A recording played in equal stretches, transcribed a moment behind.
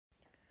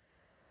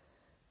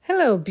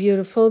Hello,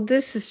 beautiful.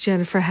 This is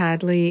Jennifer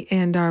Hadley,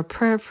 and our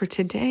prayer for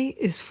today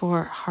is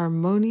for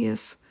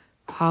harmonious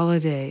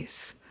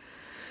holidays.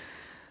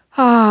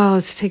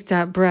 Let's take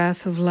that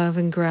breath of love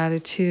and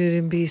gratitude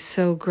and be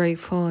so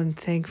grateful and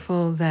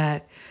thankful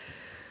that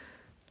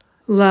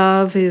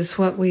love is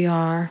what we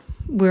are.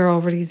 We're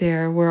already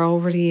there. We're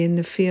already in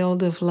the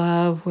field of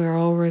love. We're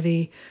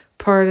already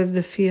part of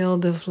the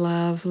field of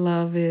love.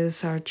 Love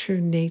is our true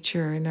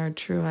nature and our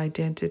true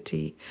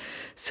identity.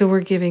 So we're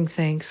giving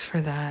thanks for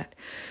that.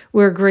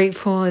 We're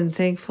grateful and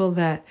thankful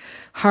that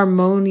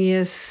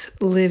harmonious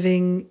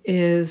living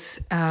is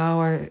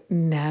our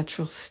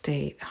natural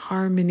state.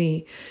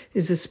 Harmony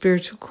is a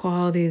spiritual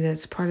quality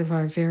that's part of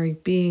our very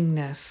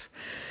beingness.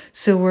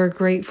 So we're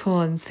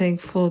grateful and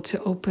thankful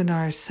to open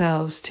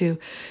ourselves to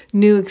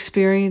new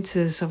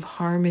experiences of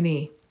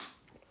harmony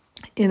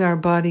in our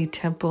body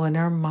temple, in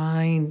our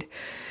mind,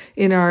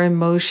 in our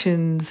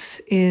emotions,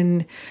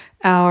 in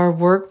our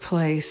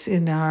workplace,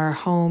 in our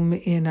home,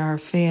 in our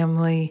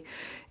family,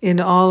 in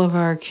all of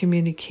our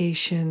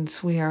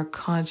communications. We are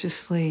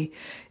consciously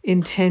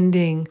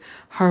intending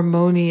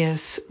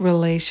harmonious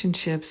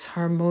relationships,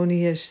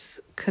 harmonious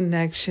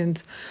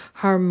connections,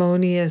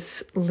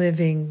 harmonious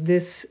living.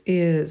 This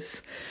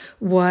is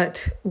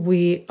what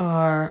we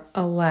are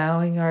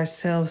allowing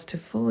ourselves to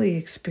fully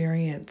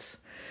experience.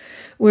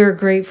 We're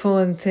grateful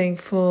and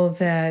thankful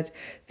that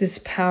this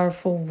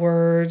powerful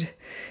word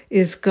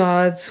is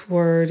God's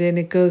word, and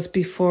it goes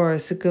before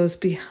us, it goes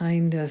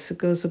behind us, it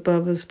goes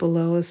above us,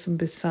 below us, and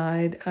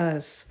beside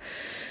us.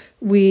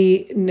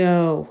 We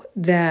know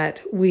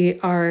that we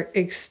are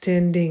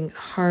extending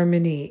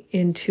harmony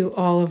into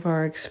all of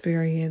our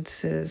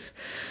experiences.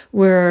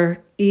 We're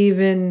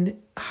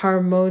even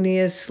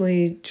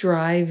harmoniously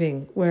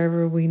driving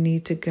wherever we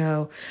need to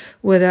go.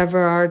 Whatever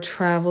our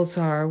travels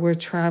are, we're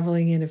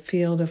traveling in a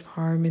field of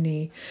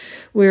harmony.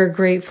 We're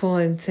grateful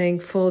and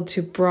thankful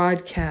to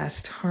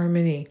broadcast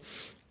harmony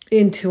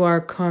into our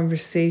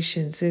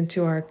conversations,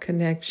 into our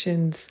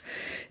connections,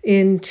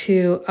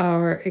 into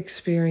our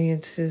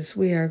experiences.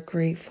 We are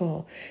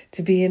grateful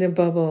to be in a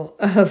bubble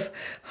of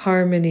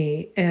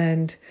harmony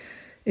and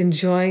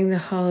enjoying the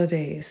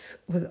holidays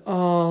with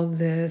all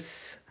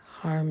this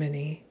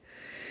harmony.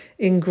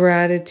 In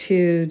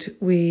gratitude,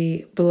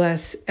 we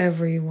bless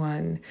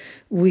everyone.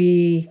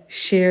 We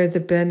share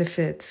the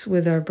benefits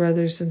with our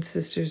brothers and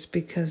sisters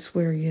because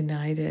we're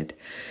united.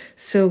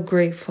 So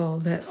grateful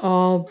that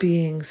all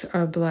beings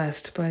are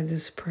blessed by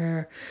this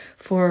prayer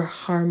for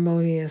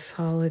harmonious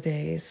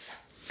holidays.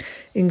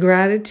 In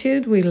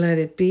gratitude, we let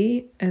it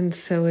be, and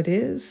so it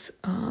is.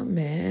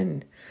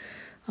 Amen.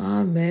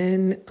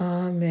 Amen.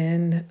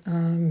 Amen.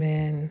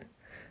 Amen.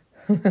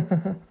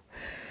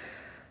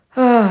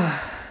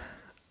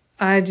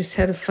 I just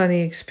had a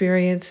funny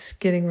experience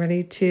getting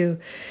ready to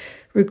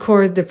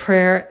record the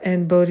prayer,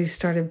 and Bodhi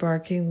started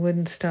barking,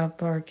 wouldn't stop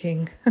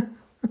barking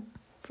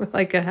for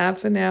like a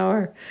half an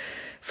hour.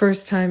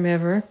 First time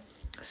ever.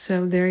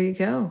 So there you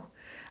go.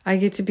 I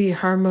get to be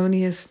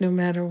harmonious no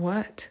matter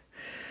what.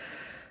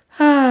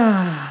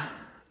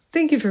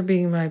 Thank you for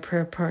being my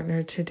prayer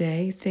partner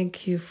today.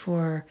 Thank you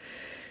for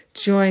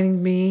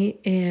joining me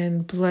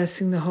in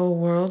blessing the whole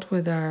world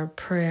with our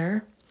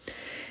prayer.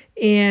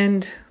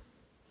 And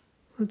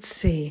let's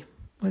see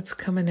what's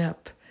coming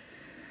up.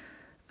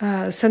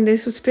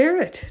 Sundays with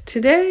Spirit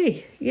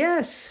today.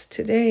 Yes,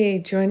 today.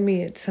 Join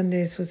me at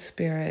Sundays with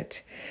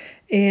Spirit.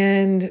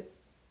 And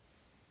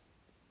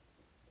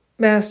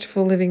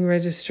Masterful Living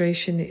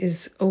registration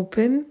is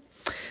open.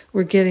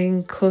 We're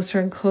getting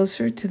closer and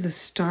closer to the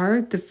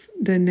start.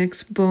 The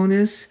next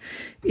bonus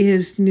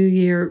is New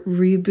Year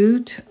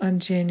Reboot on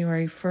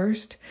January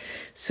 1st.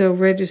 So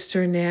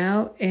register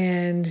now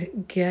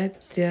and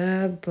get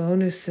the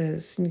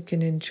bonuses. You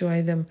can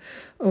enjoy them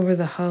over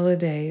the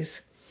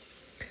holidays.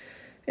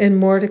 And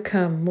more to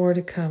come, more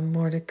to come,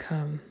 more to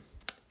come.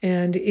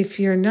 And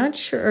if you're not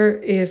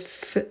sure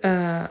if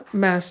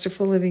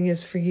Masterful Living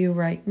is for you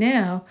right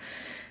now,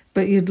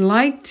 but you'd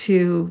like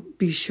to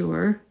be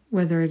sure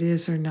whether it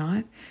is or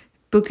not,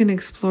 book an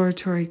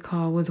exploratory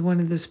call with one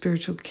of the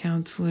spiritual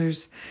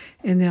counselors,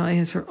 and they'll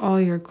answer all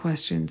your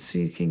questions so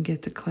you can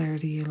get the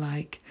clarity you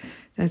like.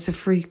 That's a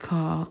free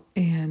call,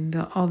 and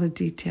all the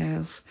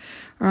details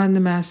are on the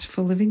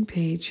Masterful Living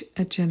page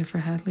at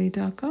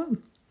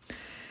jenniferhadley.com.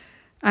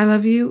 I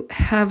love you.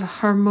 Have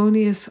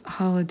harmonious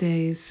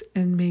holidays,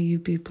 and may you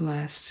be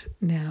blessed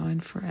now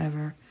and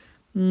forever.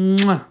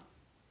 Mwah.